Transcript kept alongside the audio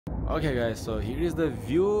Okay guys, so here is the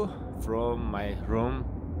view from my room.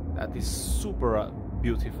 That is super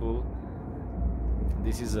beautiful.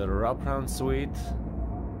 This is a wraparound suite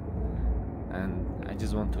and I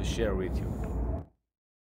just want to share with you.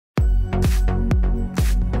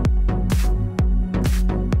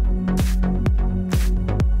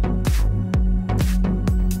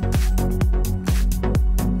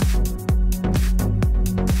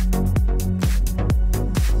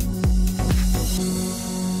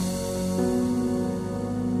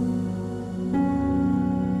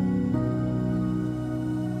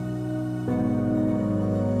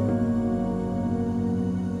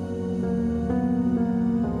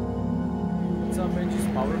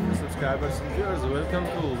 Powerful subscribers and viewers, welcome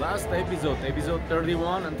to last episode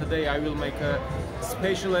 31, and today I will make a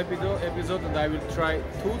special episode and I will try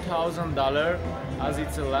 $2,000. As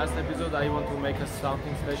it's the last episode, I want to make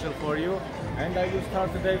something special for you, and I will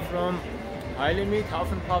start today from high limit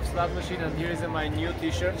Huff and Puff slot machine. And here is my new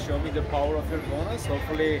t-shirt, show me the power of your bonus.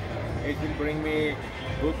 Hopefully it will bring me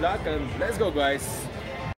good luck, and let's go guys.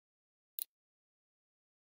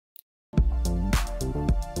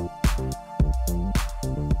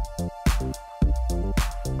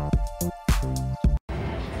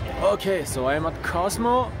 Okay, so I am at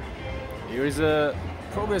Cosmo. Here is a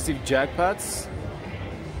progressive jackpots,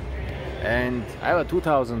 and I have a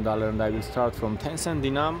 $2,000, and I will start from 10 cent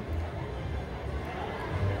dinar.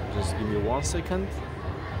 Just give me 1 second.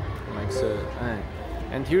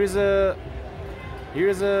 And here is a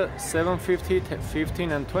 $7.50,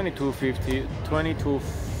 15 and $22.50,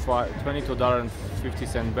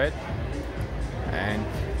 $22.50 bet. And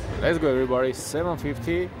let's go everybody,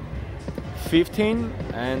 $7.50, 15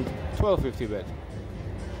 and $12.50 bet.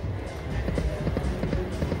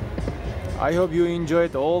 I hope you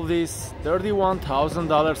enjoyed all this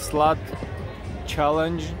 $31,000 slot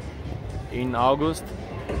challenge in August.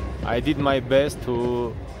 I did my best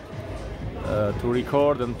to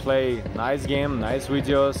record and play nice game, nice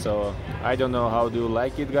videos. So I don't know how do you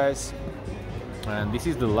like it, guys. And this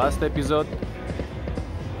is the last episode.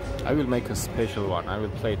 I will make a special one. I will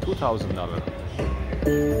play $2,000.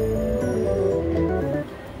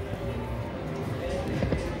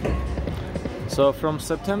 So from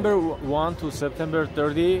September 1 to September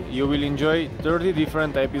 30, you will enjoy 30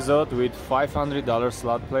 different episodes with $500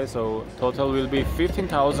 slot play. So total will be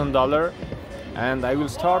 $15,000, and I will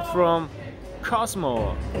start from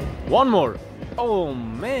Cosmo. One more. Oh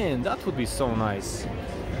man, that would be so nice.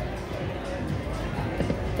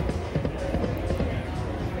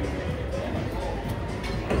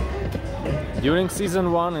 During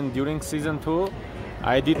season 1 and during season 2,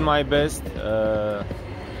 I did my best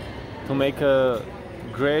to make a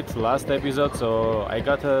great last episode, so I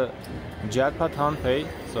got a jackpot hand pay.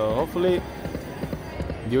 So hopefully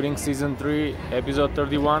during season 3 episode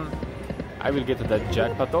 31 I will get that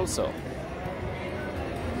jackpot also.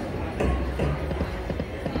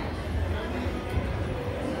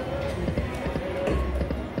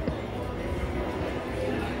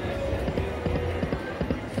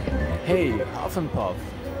 Hey, Huff and Puff,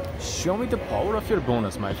 show me the power of your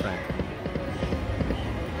bonus, my friend.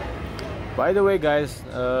 By the way guys,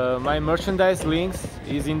 my merchandise links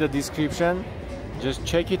is in the description. Just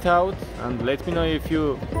check it out and let me know if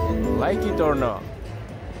you like it or not.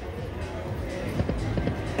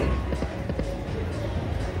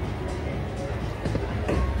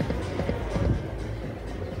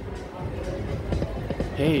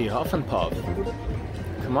 Hey, Huff and Puff,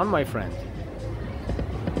 come on my friend.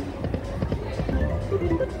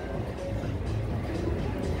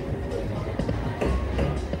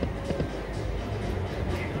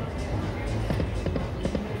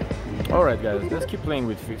 Alright guys, let's keep playing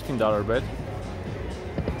with $15 bet.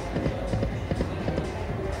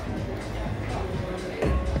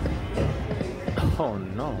 Oh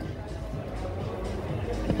no.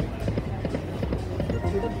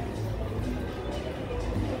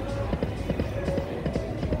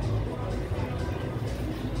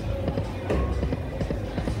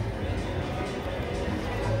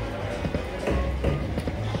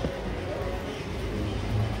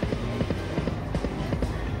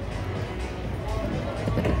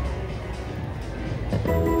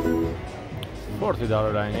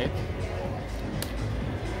 $40 I need.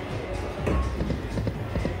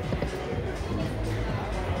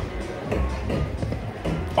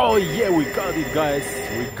 Oh yeah, we got it guys,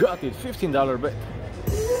 we got it, $15 bet.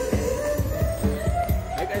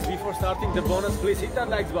 Hey guys, before starting the bonus, please hit that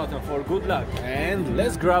like button for good luck, and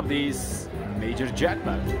let's grab this major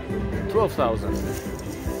jackpot, 12,000.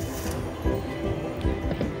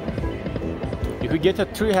 If we get a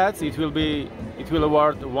 3 hats, it will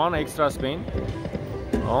award 1 extra spin.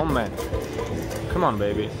 Oh man. Come on,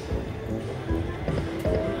 baby.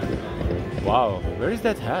 Wow, where is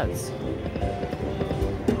that hat?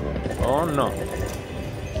 Oh no.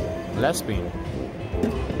 Last spin.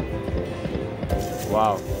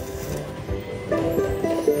 Wow.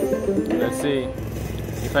 Let's see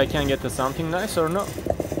if I can get to something nice or no.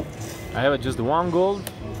 I have just one gold.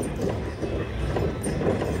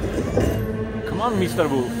 Come on, Mr.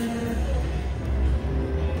 Wolf.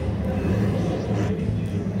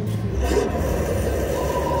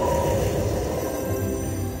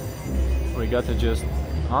 We got to just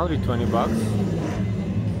 120 bucks.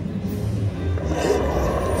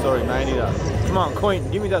 Sorry, $90. Come on, coin,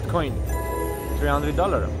 give me that coin.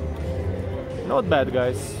 $300. Not bad,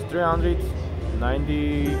 guys. $390.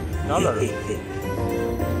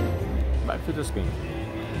 Back to the spin.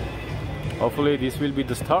 Hopefully this will be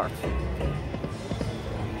the start.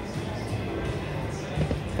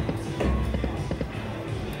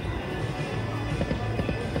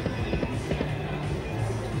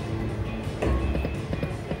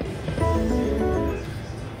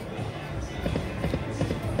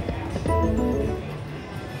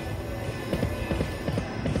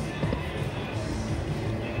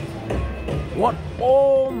 What?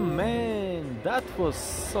 Oh man, that was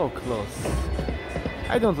so close.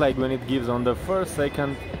 I don't like when it gives on the first,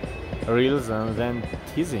 second reels and then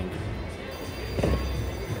teasing.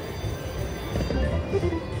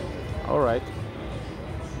 Alright.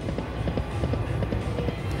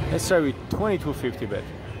 Let's try with 2250 bet.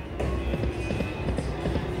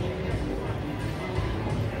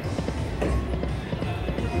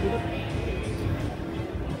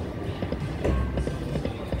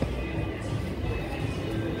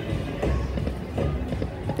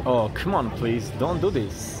 Oh, come on, please, don't do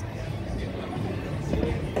this.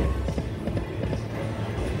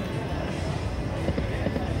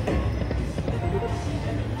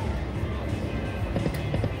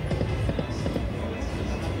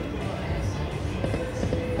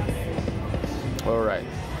 Alright,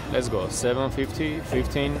 let's go. 750,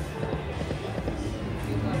 15.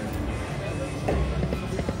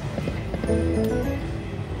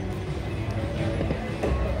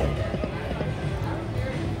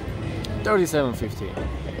 $37.50.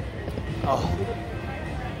 Oh,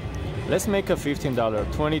 let's make a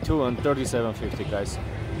 $15. 22 and $37.50, guys.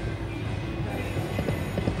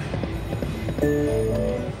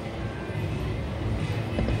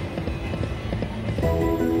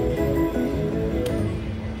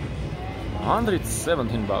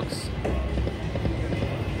 $117.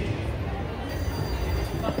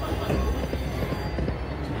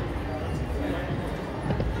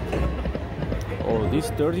 Oh, this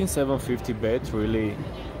 13,750 bet really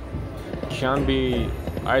can be,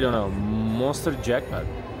 I don't know, monster jackpot.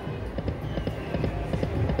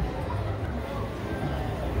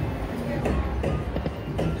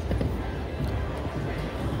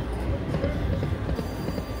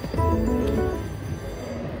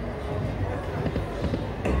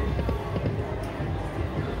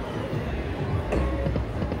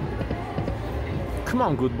 Come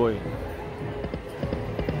on, good boy.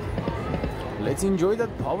 Let's enjoy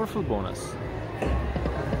that powerful bonus.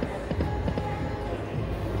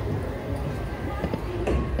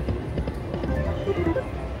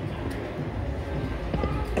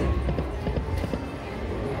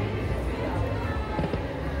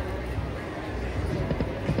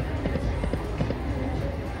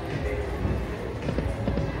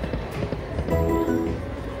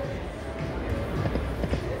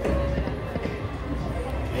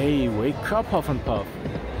 Hey, wake up, Huff and Puff.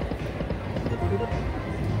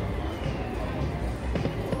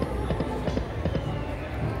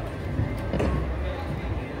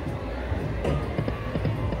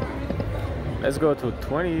 Let's go to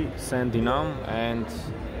 20-cent denom and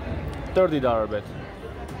 $30 bet.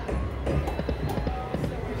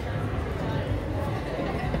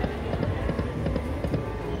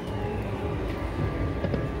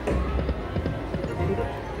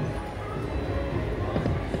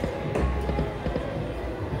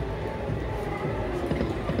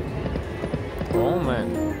 Oh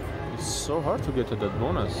man, it's so hard to get to that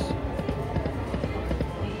bonus.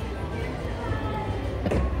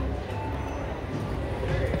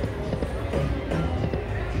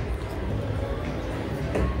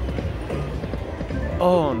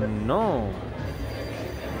 Oh no!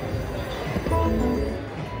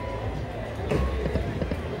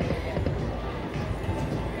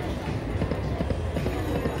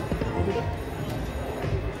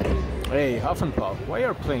 Hey, Huff and Puff, why are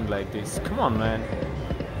you playing like this? Come on, man.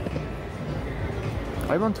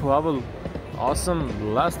 I want to have an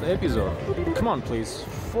awesome last episode. Come on, please.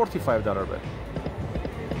 $45 bet.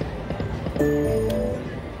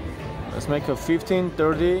 Let's make a 15,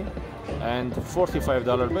 30 and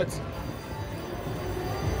 $45 bets.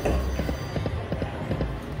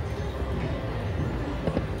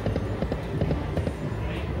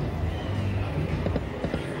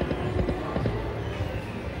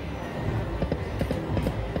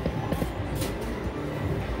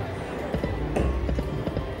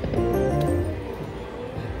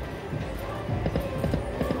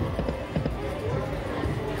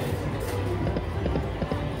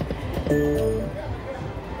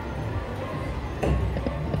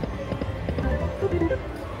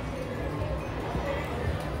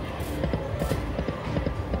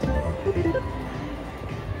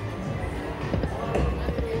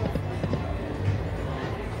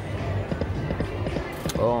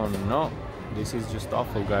 Oh no, this is just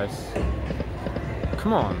awful, guys.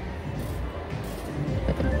 Come on.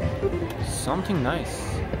 Something nice.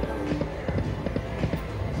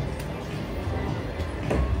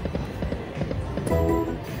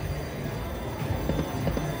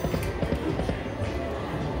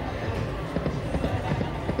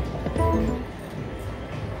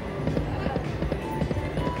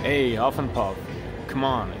 Hey, Huff and Puff. Come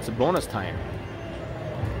on, it's a bonus time.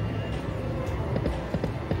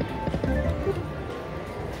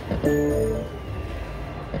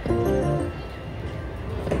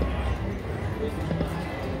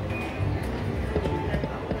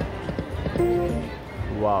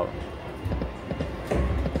 Wow.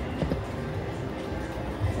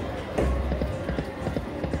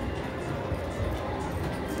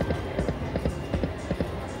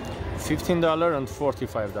 $15 and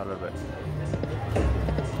 $45 bet.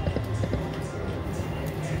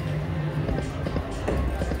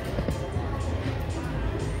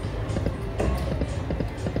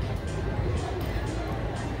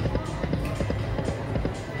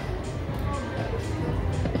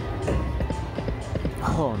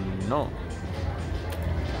 Oh no.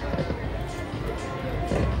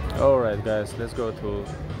 Alright guys, let's go to,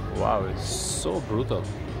 wow, it's so brutal.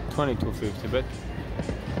 22.50 bet.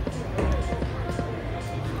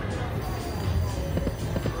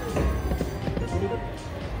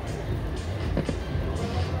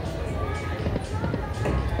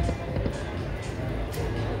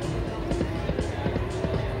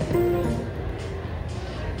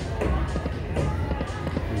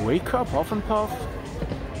 Wake up, Huff and Puff.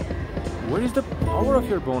 Where is the power of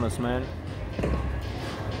your bonus, man?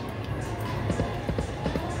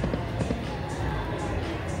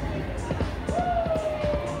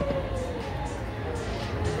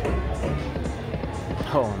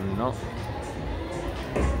 Oh no.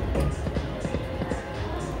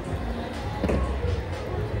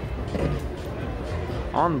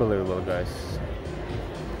 Unbelievable, guys.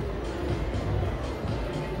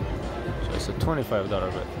 So it's a $25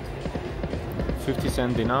 bet.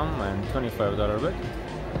 50-cent dinam and $25 bet.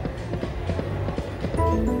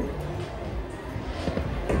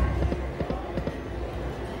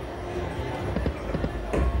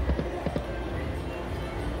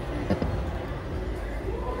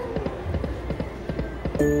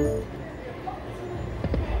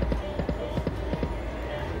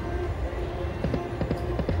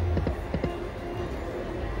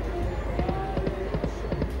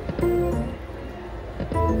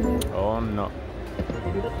 Oh no.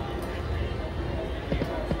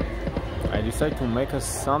 I decided to make us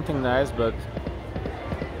something nice, but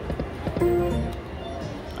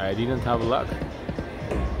I didn't have luck.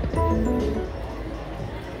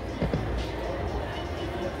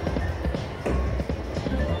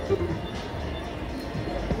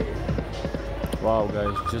 Wow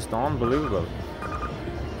guys, just unbelievable.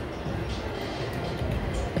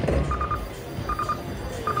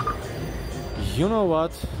 You know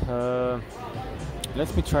what?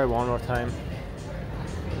 Let me try one more time.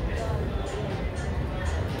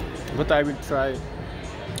 But I will try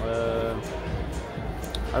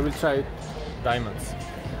diamonds.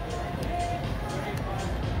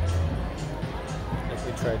 Let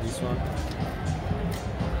me try this one.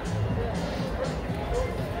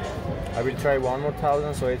 I will try one more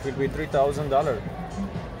thousand, so it will be $3,000.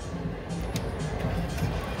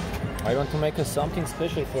 I want to make something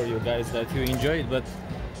special for you guys that you enjoy it, but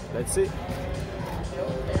let's see.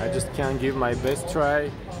 I just can't give my best try,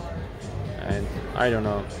 and I don't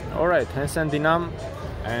know. Alright, 10-cent dinam,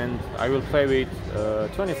 and I will play with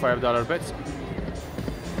 $25 bets.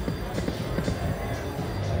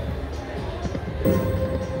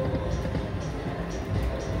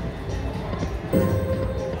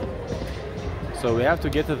 So we have to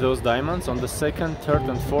get those diamonds on the second, third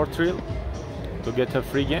and fourth reel to get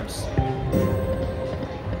free games.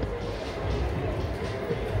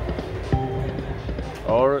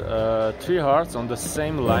 or 3 hearts on the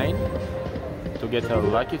same line to get a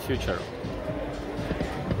lucky future.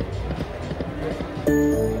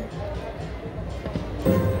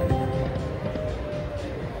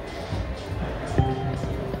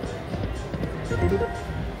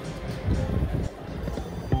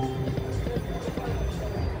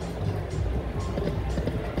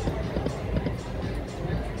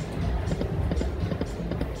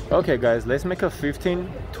 Okay guys, let's make a 15,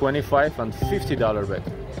 25 and $50 bet.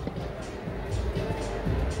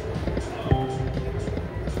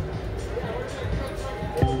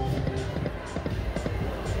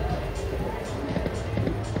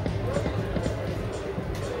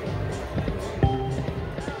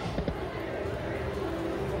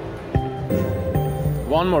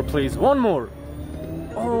 One more please, one more.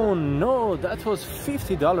 Oh no, that was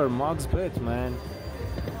 $50 max bet, man.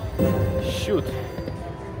 Shoot.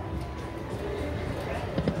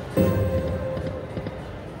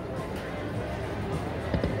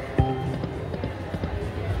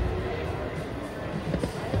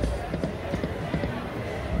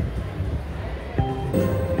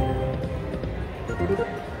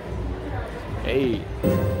 Hey.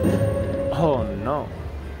 Oh no.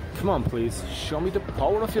 Come on please, show me the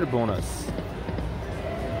power of your bonus.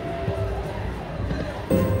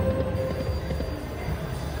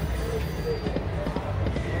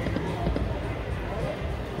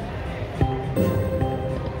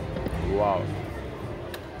 Wow.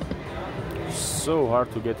 So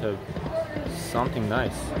hard to get something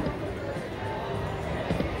nice.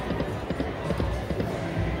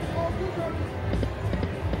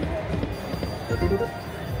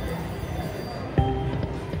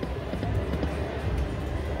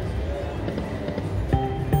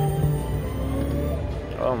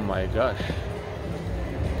 Oh my gosh.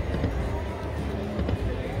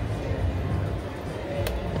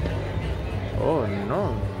 Oh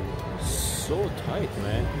no. So tight,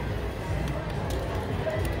 man.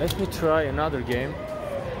 Let me try another game.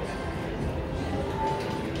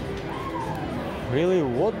 Really,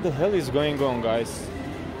 what the hell is going on, guys?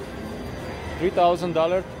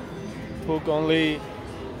 $3,000 took only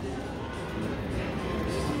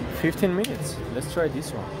 15 minutes. Let's try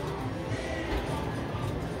this one.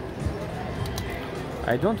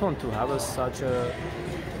 I don't want to have such a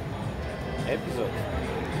episode.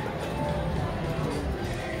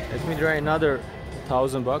 Let me try another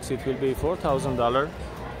 $1,000. It will be $4,000.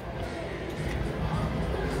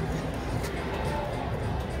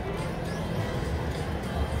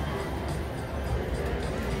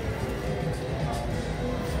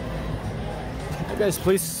 Guys,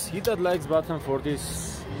 please hit that likes button for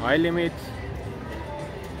this high limit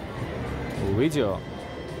video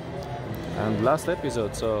and last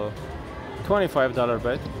episode. So $25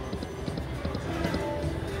 bet.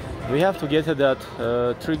 We have to get that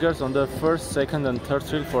triggers on the first, second and third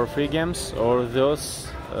reel for free games, or those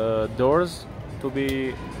doors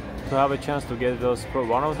to have a chance to get those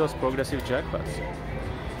one of those progressive jackpots.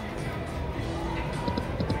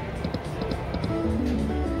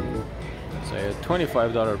 So a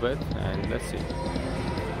 $25 bet, and let's see.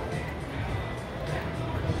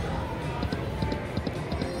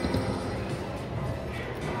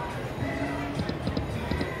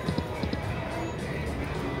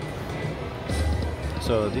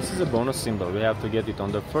 So this is a bonus symbol. We have to get it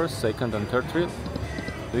on the first, second and third reel.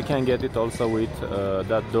 We can get it also with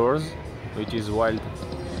that doors, which is wild.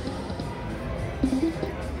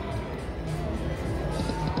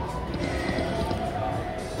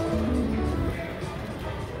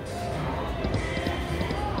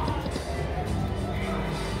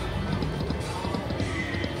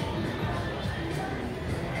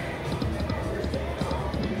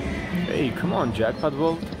 Hey, come on, Jackpot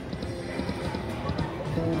Vault.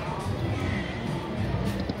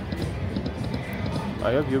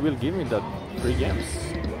 I hope you will give me that free games.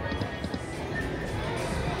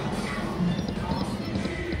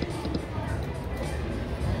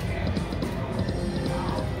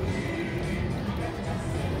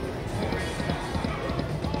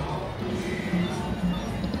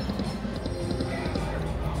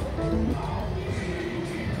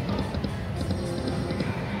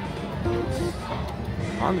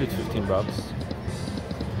 $115.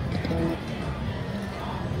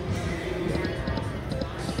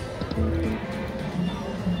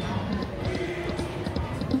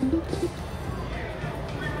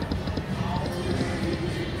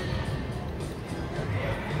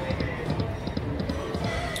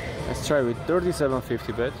 Let's try with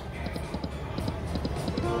 $37.50 bet.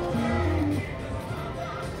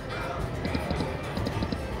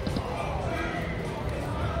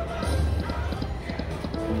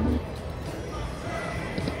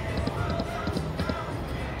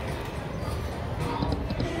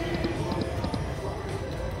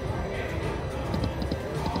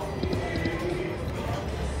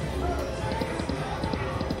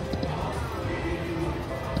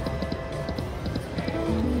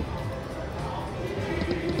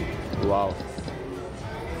 Wow.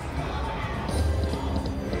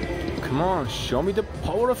 Come on, show me the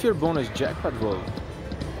power of your bonus jackpot roll.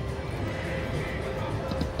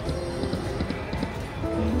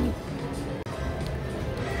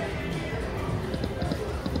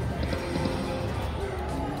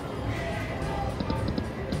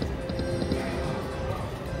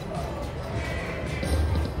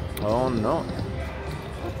 Oh no.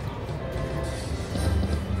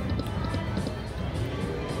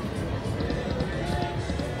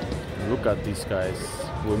 Look at these guys.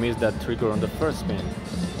 We missed that trigger on the first spin.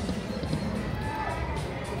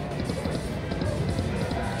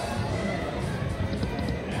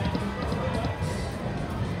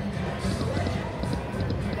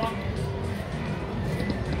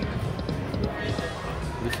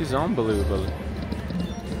 This is unbelievable.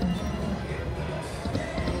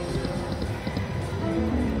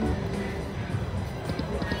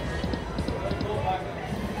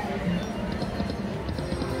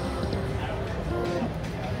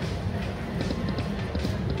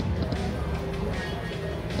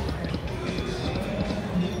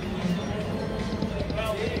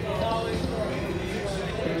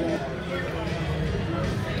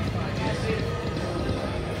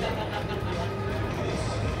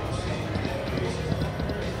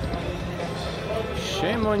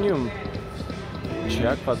 Shame on you,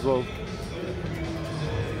 jackpot roll.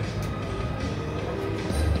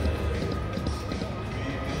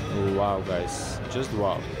 Wow, guys, just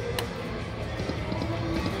wow.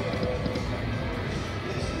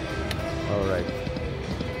 All right.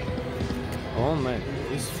 Oh man,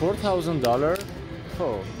 it's $4,000.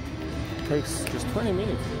 Oh, takes just 20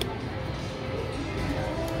 minutes.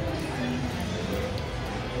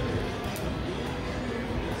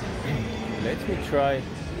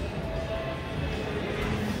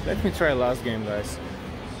 Let me try last game, guys.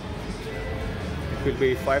 It will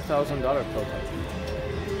be $5,000 total.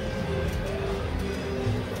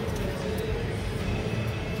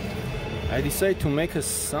 I decided to make us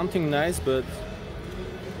something nice, but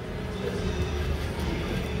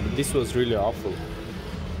this was really awful.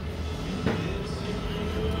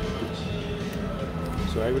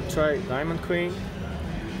 So I will try Diamond Queen,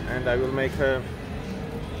 and I will make a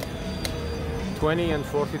 $20 and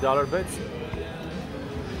 $40 bets.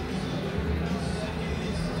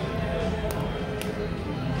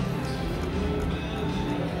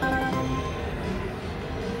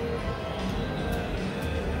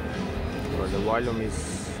 Where the volume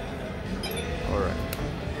is alright.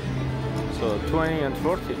 So 20 and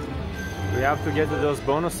 40. We have to get those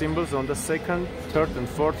bonus symbols on the second, third, and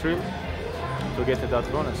fourth reel to get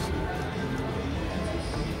that bonus.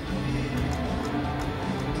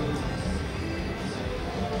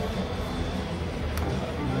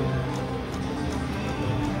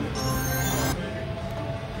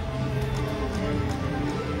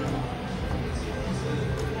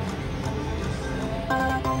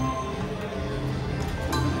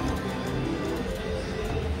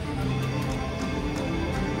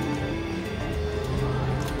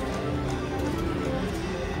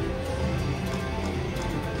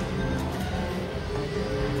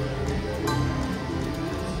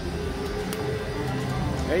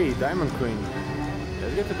 Hey, Diamond Queen,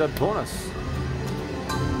 let's get to that bonus.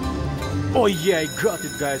 Oh yeah, I got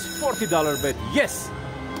it, guys. $40 bet, yes!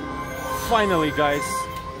 Finally, guys,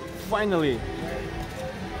 finally.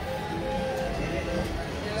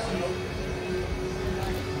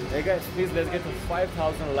 Hey guys, please let's get to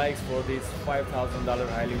 5,000 likes for this $5,000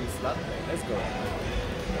 high limit slot play. Let's go.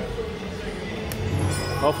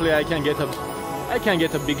 Hopefully I can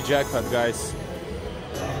get a big jackpot, guys.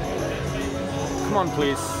 Come on,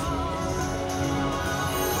 please.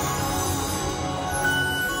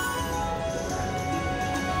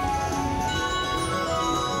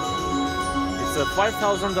 It's a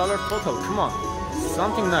 $5,000 total. Come on,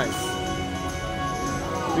 something nice.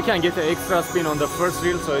 We can get an extra spin on the first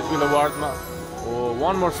reel, so it will award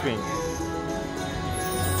one more spin.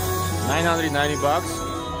 990 bucks.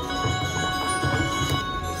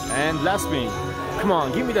 And last spin. Come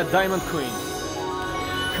on, give me that Diamond Queen.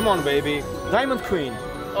 Come on, baby. Diamond Queen.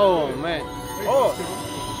 Oh man. Oh,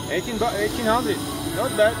 1800.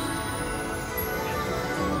 Not bad.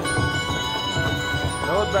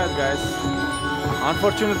 Not bad, guys.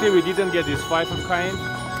 Unfortunately, we didn't get this 5 of kind.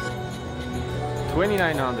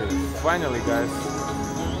 2,900. Finally, guys.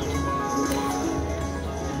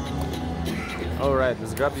 All right,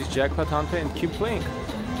 let's grab this jackpot hunter and keep playing.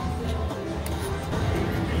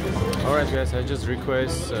 All right, guys. I just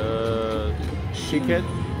request ticket.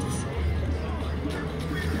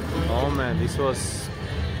 Oh man, this was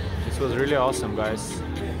really awesome, guys.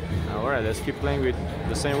 Alright, let's keep playing with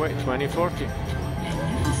the same way, 2040.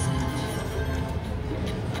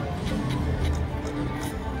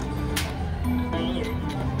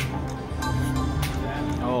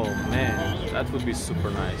 Oh man, that would be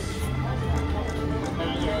super nice.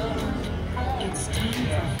 It's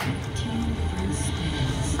time for 15 fun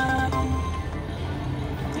spins.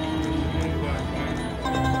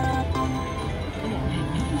 Come on,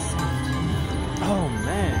 magnificent. Oh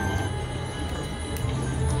man.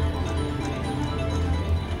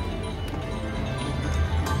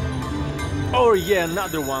 Oh yeah,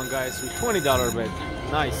 another one, guys, with $20 bet.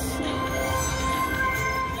 Nice.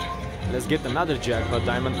 Let's get another jackpot,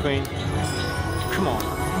 diamond queen. Come on.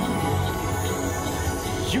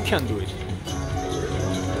 You can do it.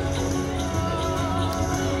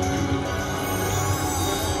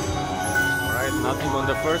 Alright, nothing on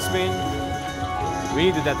the first spin. We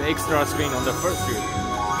needed that extra spin on the first spin.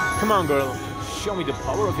 Come on, girl. Show me the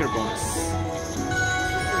power of your bonus.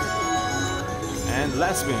 And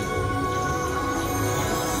last spin.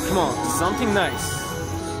 Come on, something nice.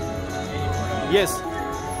 Yes.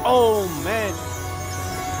 Oh man.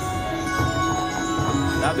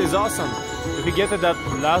 That is awesome. If we get to that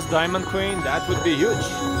last diamond queen, that would be huge.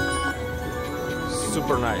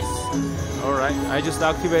 Super nice. Alright, I just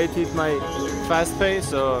activated my fast pay,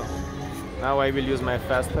 so now I will use my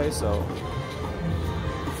fast pay, so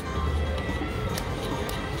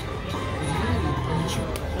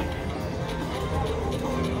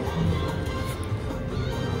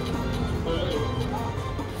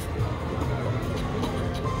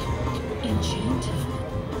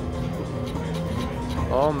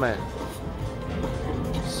oh man.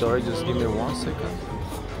 Sorry, just give me 1 second.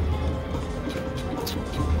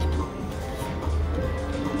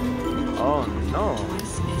 Oh no.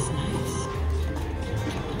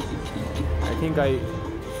 I think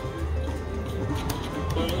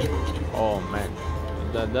oh man.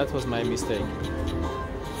 That was my mistake.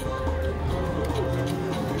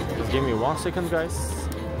 Just give me 1 second, guys.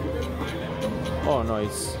 Oh no,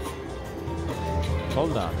 it's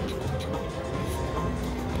hold on.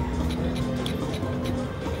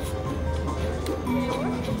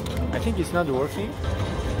 I think it's not working.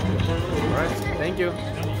 Alright, thank you.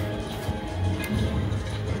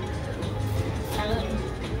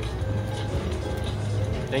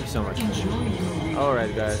 Thank you so much.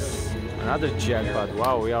 Alright guys, another jackpot.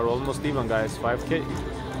 Wow, we are almost even, guys. 5K.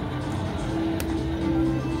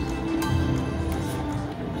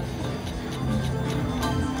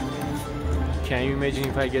 Can you imagine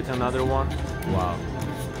if I get another one? Wow,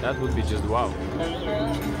 that would be just wow.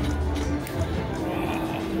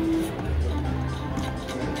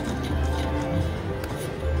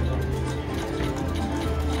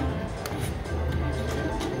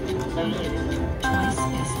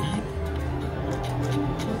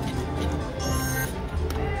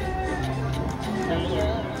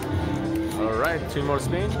 Alright, 2 more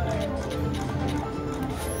spin.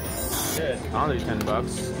 Only $10.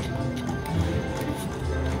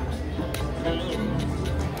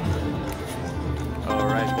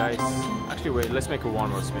 Alright guys. Actually wait, let's make a 1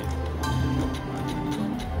 more spin.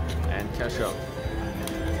 And cash out.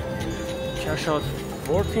 Cash out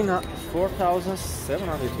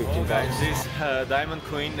 4,750 guys. This diamond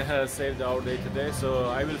queen saved our day today, so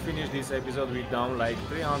I will finish this episode with down like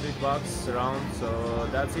 $300 around. So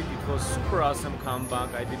that's it. It was super awesome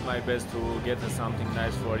comeback. I did my best to get something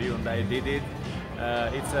nice for you, and I did it.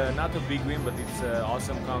 It's not a big win, but it's an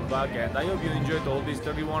awesome comeback, and I hope you enjoyed all these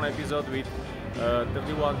 31 episodes with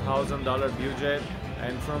 $31,000 budget.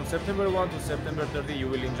 And from September 1 to September 30, you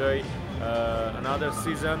will enjoy another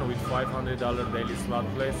season with $500 daily slot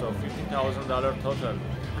play, so $15,000 total.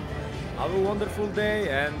 Have a wonderful day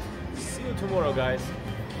and see you tomorrow, guys.